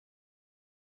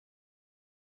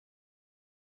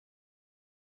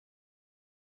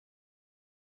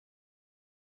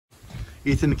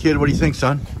Ethan the kid, what do you think,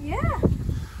 son? Yeah.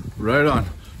 Right on.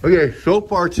 Okay, so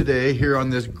far today, here on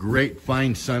this great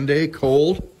fine Sunday,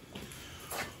 cold,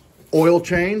 oil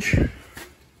change.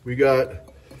 We got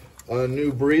a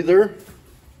new breather.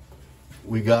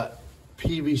 We got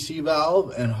PVC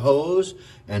valve and hose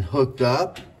and hooked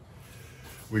up.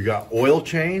 We got oil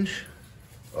change,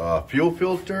 fuel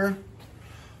filter.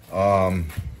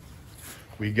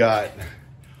 We got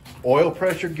oil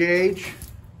pressure gauge,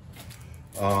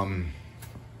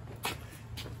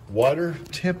 water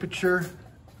temperature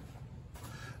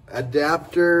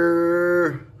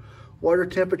adapter,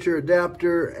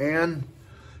 and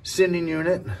sending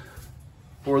unit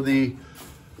for the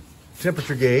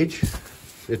temperature gauge.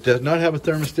 It does not have a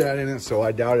thermostat in it, so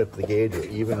I doubt if the gauge will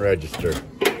even register.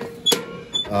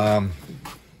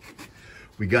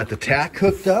 We got the tack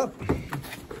hooked up.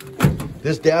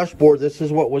 This dashboard, this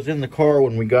is what was in the car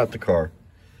when we got the car,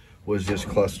 was this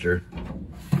cluster.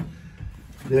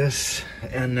 This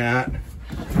and that.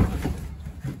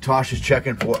 Tosh is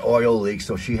checking for oil leaks,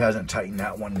 so she hasn't tightened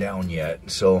that one down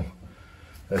yet. So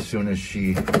as soon as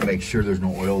she makes sure there's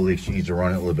no oil leaks, she needs to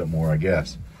run it a little bit more, I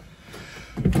guess.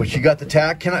 But she got the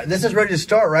tack. This is ready to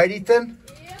start, right, Ethan?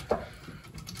 Yeah.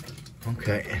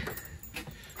 Okay.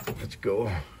 Let's go.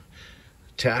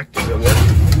 Tack, does it work?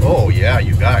 Oh yeah,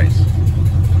 you guys.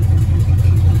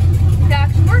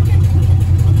 Tack's working.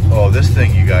 Oh, this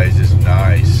thing, you guys, is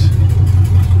nice.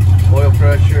 Oil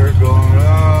pressure going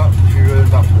up. She goes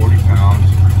about 40 pounds.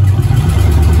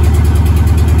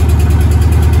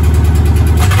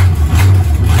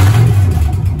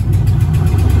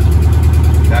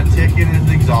 That ticking is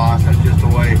the exhaust. That's just the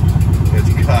way it's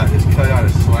cut. It's cut out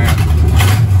of slant.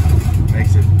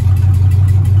 Makes it.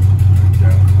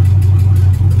 Okay.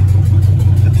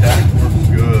 The tack works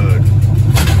good.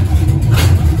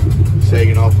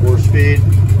 Sagging off 4-speed.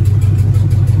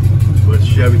 With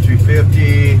Chevy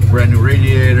 350, brand new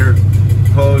radiator,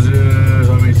 hoses,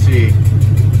 let me see,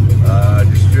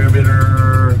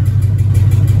 distributor,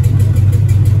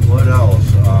 what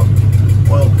else,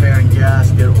 oil pan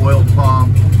gasket, oil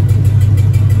pump,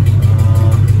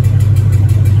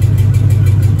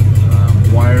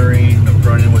 wiring, the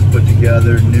front end was put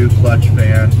together, new clutch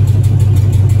pan,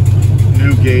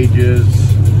 new gauges,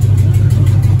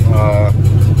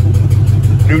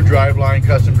 new driveline,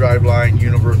 custom driveline,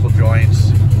 universal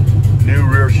joints, new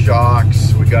rear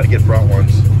shocks. We got to get front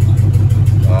ones.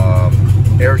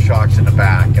 Air shocks in the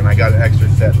back, and I got an extra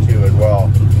set too as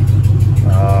well.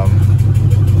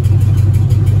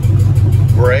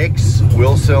 Brakes,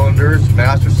 wheel cylinders,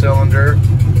 master cylinder,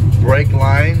 brake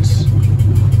lines.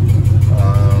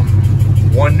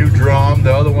 One new drum.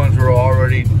 The other ones were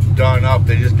already done up.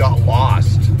 They just got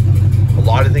lost. A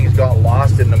lot of things got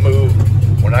lost in the move.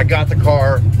 When I got the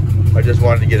car, I just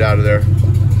wanted to get out of there,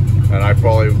 and I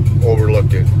probably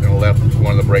overlooked it and left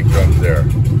one of the brake drums there.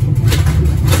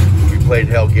 We played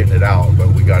hell getting it out, but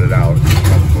we got it out,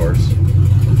 of course.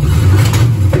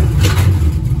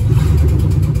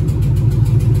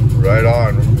 Right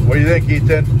on. What do you think,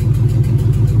 Ethan?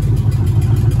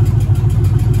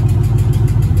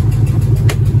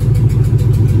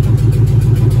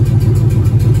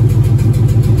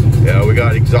 Yeah, we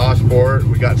got exhaust port.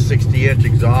 We got 60-inch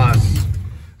exhaust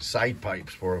side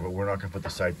pipes for it, but we're not going to put the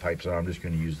side pipes on. I'm just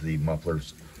going to use the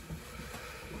mufflers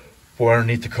for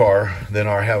underneath the car. Then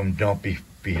I'll have them dump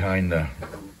behind the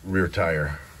rear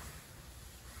tire.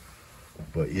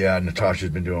 But yeah, Natasha's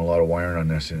been doing a lot of wiring on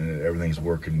this, and everything's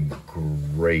working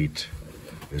great.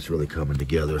 It's really coming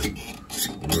together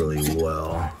really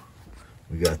well.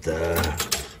 We got the,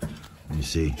 let me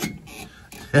see.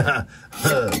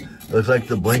 Looks like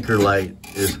the blinker light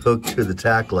is hooked to the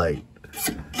tack light.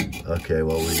 Okay,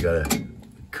 well, we gotta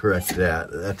correct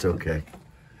that. That's okay.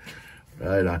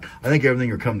 Right on. I think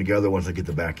everything will come together once I get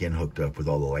the back end hooked up with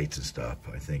all the lights and stuff.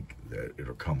 I think that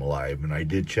it'll come alive. And I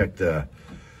did check the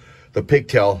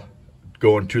pigtail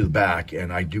going to the back,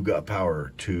 and I do got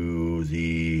power to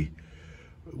the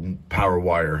power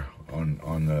wire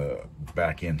on the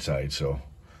back end side. So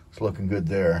it's looking good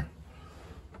there.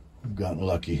 I've gotten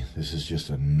lucky. This is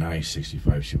just a nice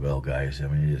 65 Chevelle, guys. I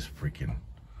mean, it is freaking...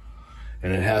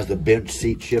 And it has the bench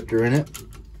seat shifter in it.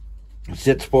 It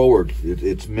sits forward.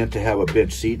 It's meant to have a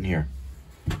bench seat in here.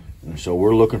 And so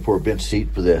we're looking for a bench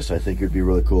seat for this. I think it'd be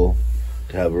really cool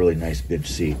to have a really nice bench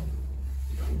seat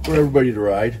for everybody to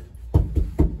ride.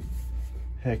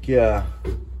 Heck yeah.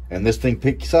 And this thing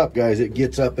picks up, guys. It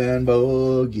gets up and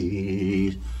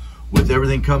boogies. With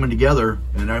everything coming together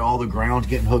and all the grounds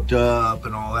getting hooked up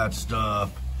and all that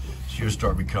stuff, she'll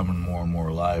start becoming more and more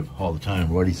alive all the time.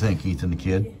 What do you think, Ethan the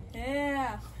kid?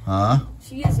 Yeah. Huh?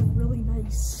 She has a really nice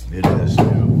nice. It is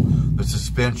too. The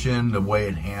suspension, the way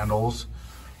it handles,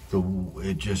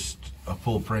 it just, a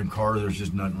full frame car, there's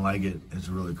just nothing like it. It's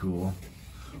really cool.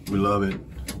 We love it.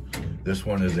 This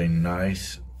one is a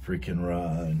nice freaking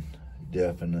ride,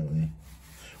 definitely.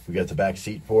 We got the back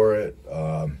seat for it.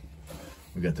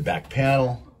 We got the back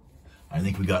panel. I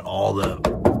think we got all the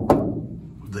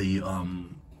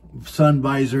sun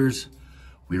visors.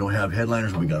 We don't have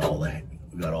headliners. We got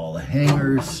all the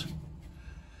hangers.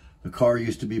 The car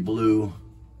used to be blue.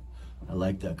 I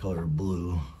like that color of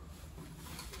blue.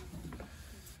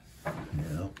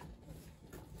 Yeah.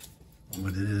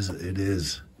 But it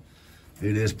is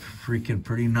freaking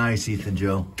pretty nice, Ethan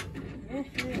Joe.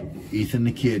 Ethan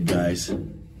the Kid, guys.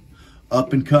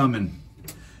 Up and coming.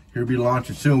 Here to be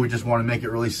launching soon. We just want to make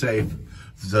it really safe.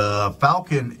 The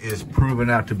Falcon is proven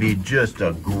out to be just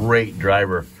a great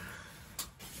driver.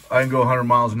 I can go 100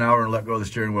 miles an hour and let go of the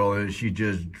steering wheel, and she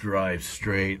just drives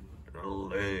straight.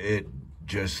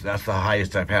 That's the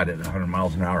highest I've had it, 100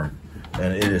 miles an hour.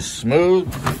 And it is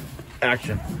smooth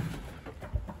action.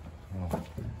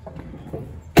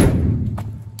 Get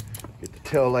the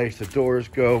tail lights, the doors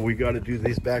go. We got to do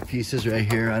these back pieces right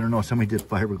here. I don't know, somebody did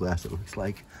fiberglass, it looks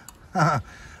like.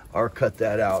 Or cut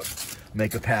that out,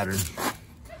 make a pattern.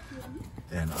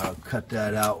 And I'll cut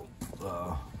that out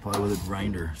probably with a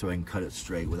grinder so I can cut it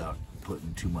straight without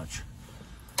putting too much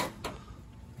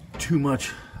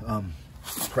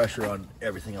pressure on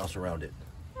everything else around it.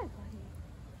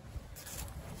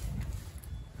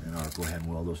 And I'll go ahead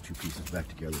and weld those two pieces back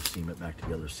together, seam it back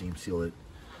together, seam seal it,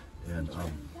 and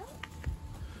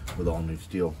with all new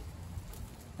steel.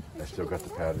 I still got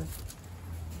the pattern.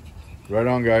 Right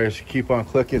on, guys. Keep on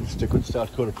clicking. Stick with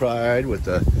South Dakota Pride with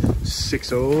the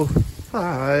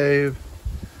 605.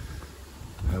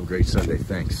 Have a great Sunday.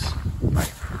 Thanks. Bye.